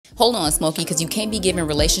hold on, Smokey, because you can't be giving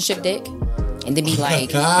relationship dick and then be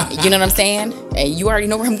like, you know what I'm saying? And you already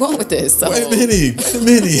know where I'm going with this. So. Wait, Minnie.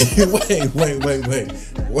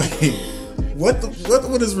 Wait.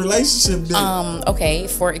 What is relationship dick? Okay,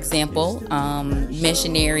 for example,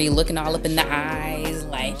 missionary looking all up in the eyes,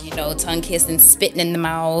 like, you know, tongue kissing, spitting in the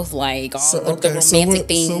mouth, like all the romantic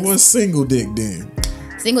things. So what's single dick then?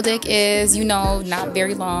 Single dick is, you know, not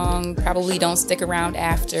very long, probably don't stick around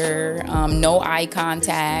after, no eye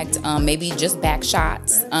contact, maybe just back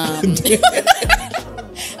shots. I'm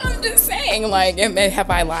just saying, like,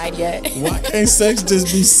 have I lied yet? Why can't sex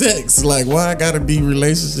just be sex? Like, why I gotta be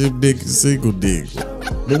relationship dick and single dick?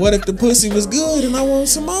 But what if the pussy was good and I want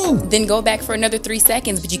some more? Then go back for another 3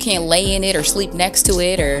 seconds, but you can't lay in it or sleep next to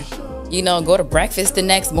it or, you know, go to breakfast the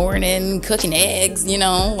next morning, cooking eggs, you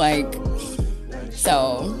know, like...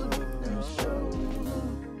 So,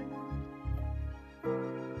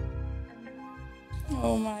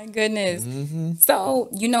 oh my goodness. So,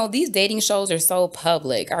 you know, these dating shows are so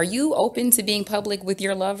public. Are you open to being public with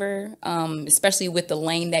your lover, especially with the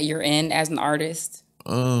lane that you're in as an artist?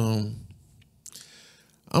 I'm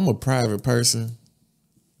a private person,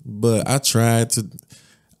 but I tried to.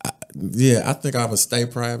 I think I would stay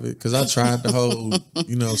private because I tried the whole,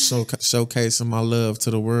 you know, showcasing my love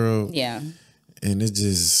to the world. Yeah. And it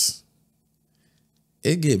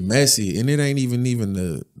get messy, and it ain't even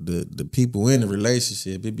the people in the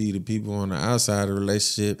relationship. It be the people on the outside of the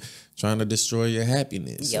relationship trying to destroy your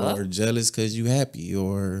happiness or jealous because you happy.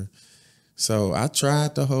 So I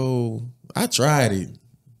tried it.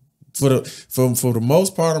 For the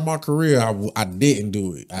most part of my career, I didn't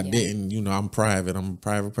do it. I didn't, you know, I'm private. I'm a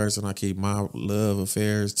private person. I keep my love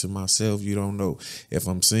affairs to myself. You don't know if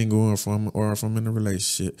I'm single or if I'm in a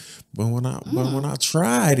relationship. But when I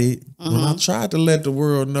tried it, when I tried to let the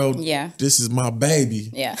world know this is my baby,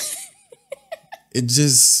 it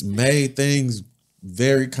just made things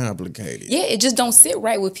very complicated. Yeah, it just don't sit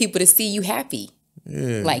right with people to see you happy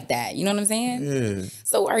like that. You know what I'm saying? Yeah.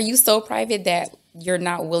 So are you so private that you're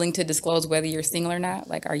not willing to disclose whether you're single or not?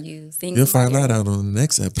 Like, are you single? You'll find that out on the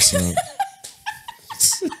next episode.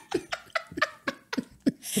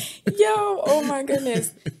 Yo, oh my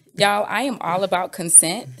goodness. Y'all, I am all about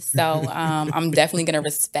consent. So I'm definitely going to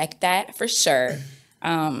respect that for sure.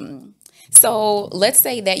 So let's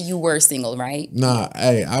say that you were single, right? Nah,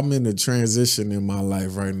 hey, I'm in a transition in my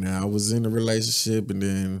life right now. I was in a relationship and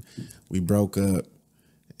then we broke up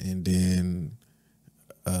and then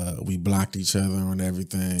we blocked each other on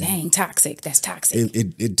everything. Dang, toxic. That's toxic.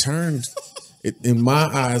 It turned, in my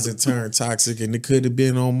eyes, it turned toxic, and it could have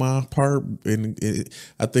been on my part. And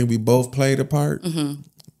I think we both played a part. And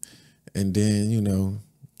then, you know,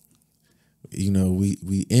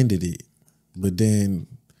 we ended it. But then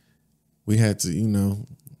we had to, you know,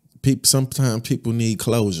 sometimes people need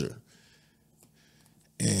closure.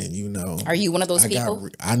 And, you know. Are you one of those people?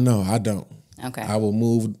 I know, I don't. Okay. I will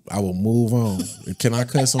move on. Can I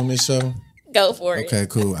cuss on this show? Go for it. Okay,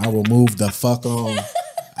 cool. I will move the fuck on.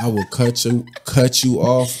 I will cut you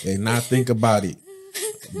off and not think about it.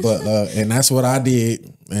 But and that's what I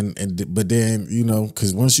did. But then, you know,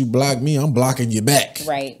 because once you block me, I'm blocking you back.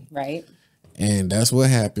 Right. And that's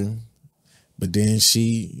what happened. But then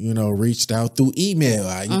she, you know, reached out through email.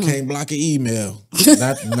 You can't block an email.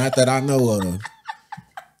 Not that I know of.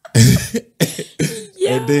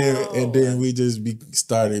 And then we just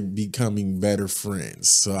started becoming better friends.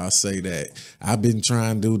 So I say that I've been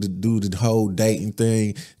trying to do the whole dating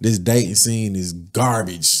thing. This dating scene is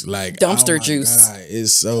garbage. Like dumpster juice. God,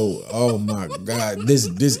 it's so. Oh my God,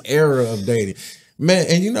 this era of dating, man.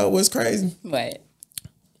 And you know what's crazy? What?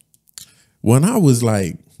 When I was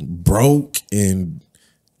like broke and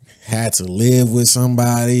had to live with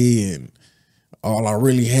somebody and all I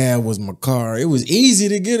really had was my car, it was easy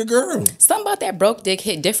to get a girl. Something about that broke dick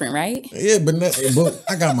hit different, right? Yeah, but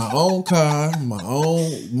I got my own car, my own,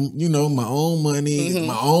 you know, my own money,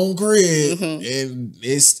 my own crib, and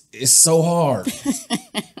it's so hard.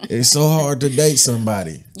 It's so hard to date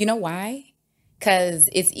somebody. You know why? Because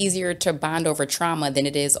it's easier to bond over trauma than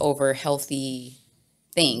it is over healthy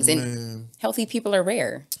things. And healthy people are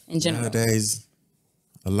rare in general. Nowadays,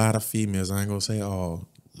 a lot of females, I ain't gonna say all,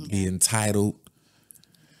 be entitled.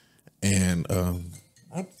 And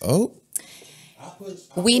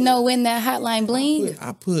we know when that hotline bling.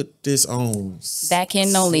 I put this on. That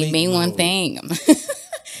can only mean one thing.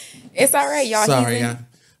 It's all right, y'all. Sorry,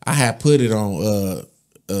 I had put it on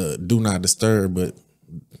do not disturb, but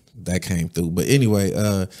that came through. But anyway,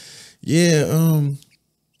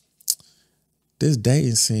 this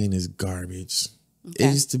dating scene is garbage.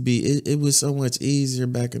 It used to be, it was so much easier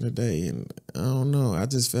back in the day. And I don't know. I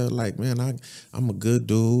just felt like, man, I'm a good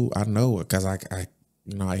dude. I know it because I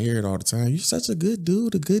hear it all the time. You're such a good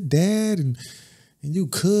dude, a good dad, and you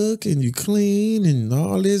cook and you clean and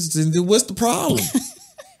all this. And then what's the problem?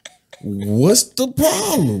 What's the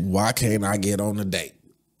problem? Why can't I get on the date,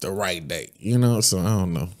 the right date? So I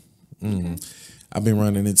don't know. I've been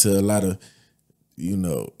running into a lot of,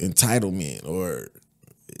 entitlement or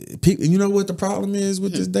people. You know what the problem is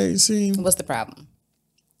with this dating scene? What's the problem?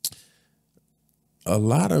 A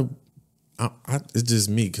lot of, it's just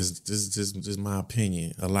me because this is just my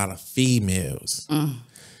opinion. A lot of females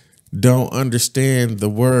don't understand the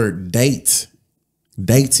word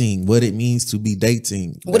dating, what it means to be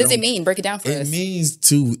dating. What does it mean? Break it down for us. It means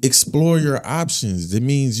to explore your options. It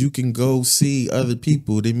means you can go see other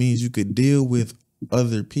people. It means you could deal with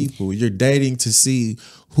other people. You're dating to see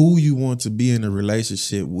who you want to be in a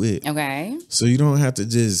relationship with. Okay. So you don't have to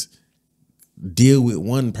just deal with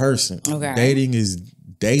one person. Okay. Dating is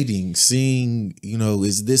dating, seeing,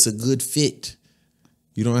 is this a good fit?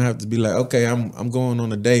 You don't have to be like, okay, I'm going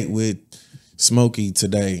on a date with Smokey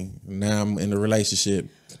today. Now I'm in a relationship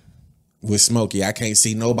with Smokey. I can't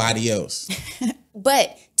see nobody else.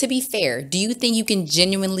 But to be fair, do you think you can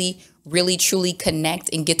genuinely, really, truly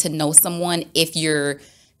connect and get to know someone if you're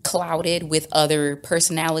clouded with other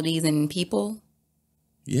personalities and people?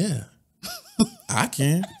 Yeah, I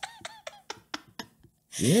can.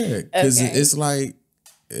 Yeah, because it's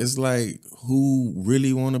like who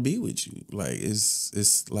really want to be with you? Like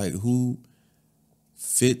it's like who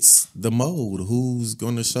fits the mold? Who's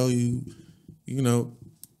gonna show you? I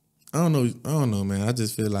don't know, man. I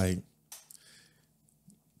just feel like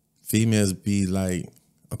females be like,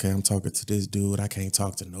 okay, I'm talking to this dude. I can't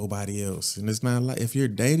talk to nobody else. And it's not like if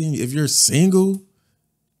you're single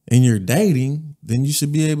and you're dating, then you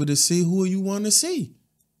should be able to see who you want to see.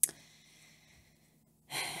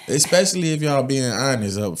 Especially if y'all being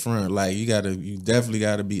honest up front. Like you definitely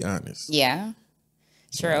gotta be honest. Yeah.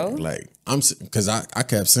 True. Like because I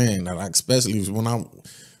kept saying that, like, especially when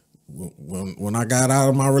I got out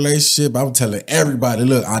of my relationship, I'm telling everybody,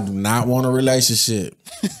 look, I do not want a relationship.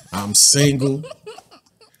 I'm single.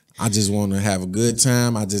 I just want to have a good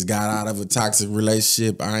time. I just got out of a toxic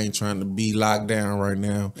relationship. I ain't trying to be locked down right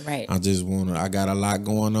now. Right. I got a lot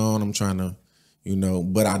going on. I'm trying to,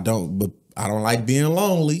 but I don't like being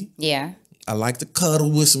lonely. Yeah. I like to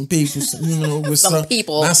cuddle with some people, with some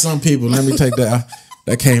people. Not some people. Let me take that.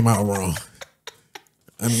 That came out wrong.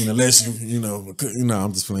 I mean, unless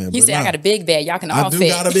I'm just playing. You said I got a big bed. Y'all can all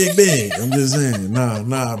fit. I do got a big bed. I'm just saying, nah.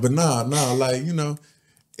 Like,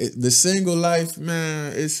 the single life,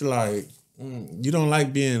 man, it's like you don't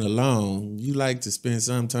like being alone. You like to spend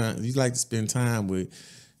time with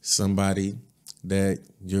somebody that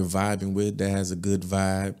you're vibing with, that has a good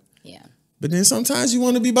vibe. Yeah. But then sometimes you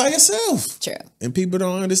want to be by yourself. True. And people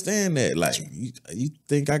don't understand that. Like, you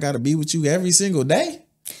think I got to be with you every single day?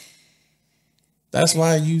 That's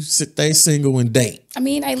why you stay single and date. I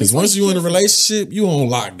mean, because once you're in a relationship, you on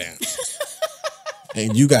lockdown.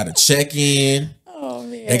 And you got to check in. Oh,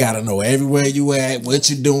 man. They got to know everywhere you at, what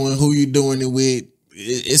you doing, who you doing it with.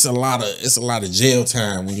 It's a lot of jail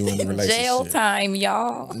time when you're in a relationship. Jail time,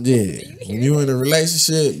 y'all. Yeah. When you're in a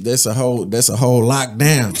relationship, that's a whole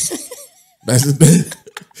lockdown. That's the thing.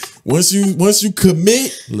 Once you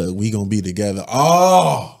commit, look, we gonna be together.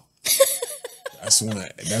 Oh,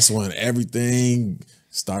 that's when everything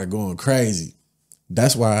started going crazy.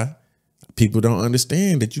 That's why people don't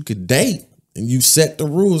understand that you could date and you set the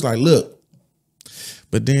rules. Like, look,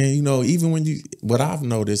 but then even what I've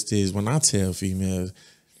noticed is when I tell females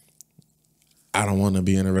I don't want to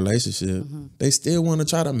be in a relationship, they still want to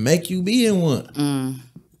try to make you be in one.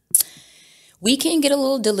 We can get a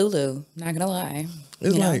little delulu, not gonna lie.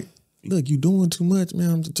 It's like, look, you doing too much,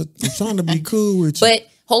 man. I'm trying to be cool with you. But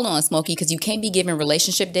hold on, Smokey, because you can't be giving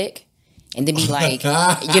relationship dick and then be like, you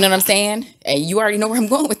know what I'm saying? And you already know where I'm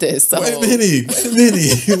going with this. So. Wait a minute.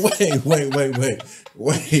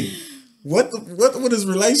 Wait. What is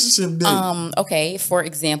relationship dick? Okay, for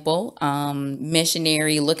example,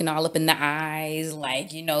 missionary, looking all up in the eyes,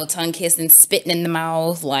 like, tongue kissing, spitting in the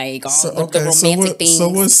mouth, like all the romantic things. So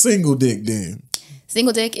what's single dick then?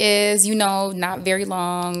 Single dick is, not very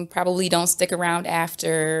long, probably don't stick around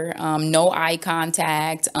after, no eye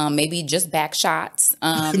contact, maybe just back shots.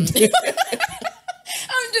 I'm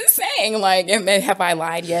just saying, like, have I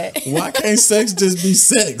lied yet? Why can't sex just be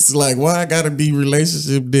sex? Like, why I gotta be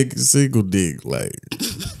relationship dick and single dick? Like,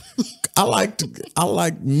 I like to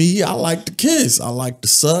kiss. I like to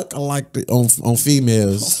suck. I like to on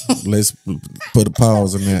females. Let's put a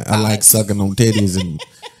pause on that. I like sucking on titties and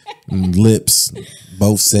lips,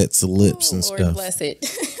 both sets of lips and Lord stuff. Bless it.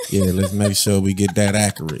 Yeah, let's make sure we get that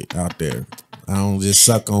accurate out there. I don't just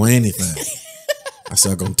suck on anything. I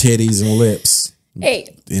suck on titties and lips.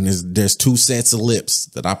 Hey. And there's 2 sets of lips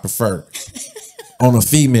that I prefer on a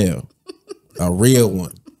female, a real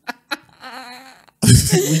one.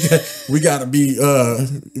 we gotta be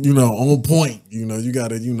on point. You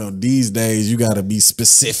gotta, these days you gotta be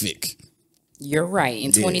specific. You're right.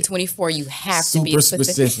 In 2024, you have to be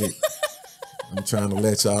specific. I'm trying to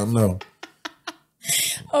let y'all know.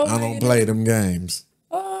 Oh, I don't play them games.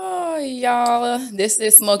 Oh, y'all. This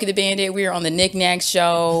is Smokey Da Bandit. We are on the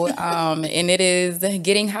NicNacShow. And it is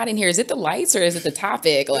getting hot in here. Is it the lights or is it the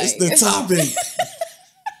topic? It's the topic.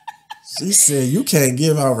 She said you can't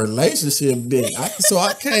give our relationship dick. I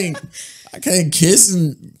can't kiss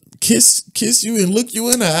you and look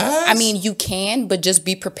you in the eyes. I mean, you can, but just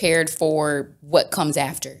be prepared for what comes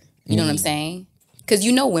after. You know what I'm saying? Because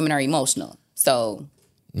women are emotional. So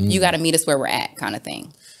you got to meet us where we're at, kind of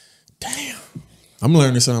thing. Damn. I'm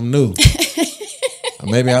learning something new.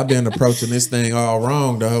 Maybe I've been approaching this thing all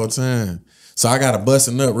wrong the whole time. So I got to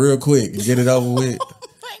busting up real quick and get it over with.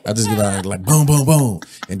 I just get like boom, boom, boom.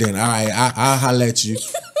 And then, all right, I'll holler at you.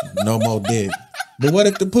 No more dick. But what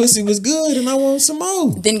if the pussy was good and I want some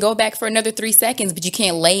more? Then go back for another 3 seconds, but you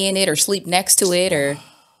can't lay in it or sleep next to it or,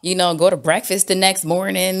 go to breakfast the next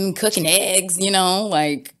morning, cooking eggs,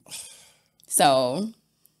 So,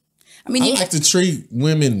 I mean, I like to treat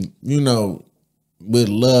women, with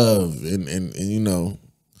love and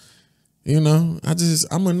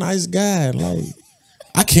I'm a nice guy. Like,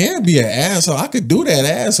 I can be an asshole. I could do that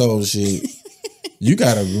asshole shit. You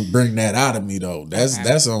gotta bring that out of me though.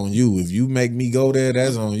 That's on you. If you make me go there,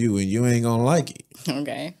 that's on you, and you ain't gonna like it.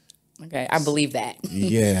 Okay, I believe that.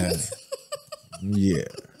 Yeah. They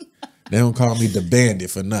don't call me the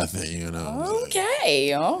bandit for nothing,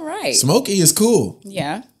 Okay, all right. Smokey is cool.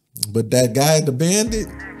 Yeah. But that guy, the bandit,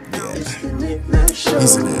 yeah, he's an asshole.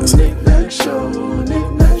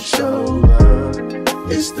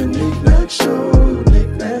 NicNacShow. It's the NicNacShow.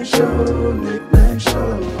 NicNacShow.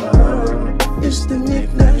 It's the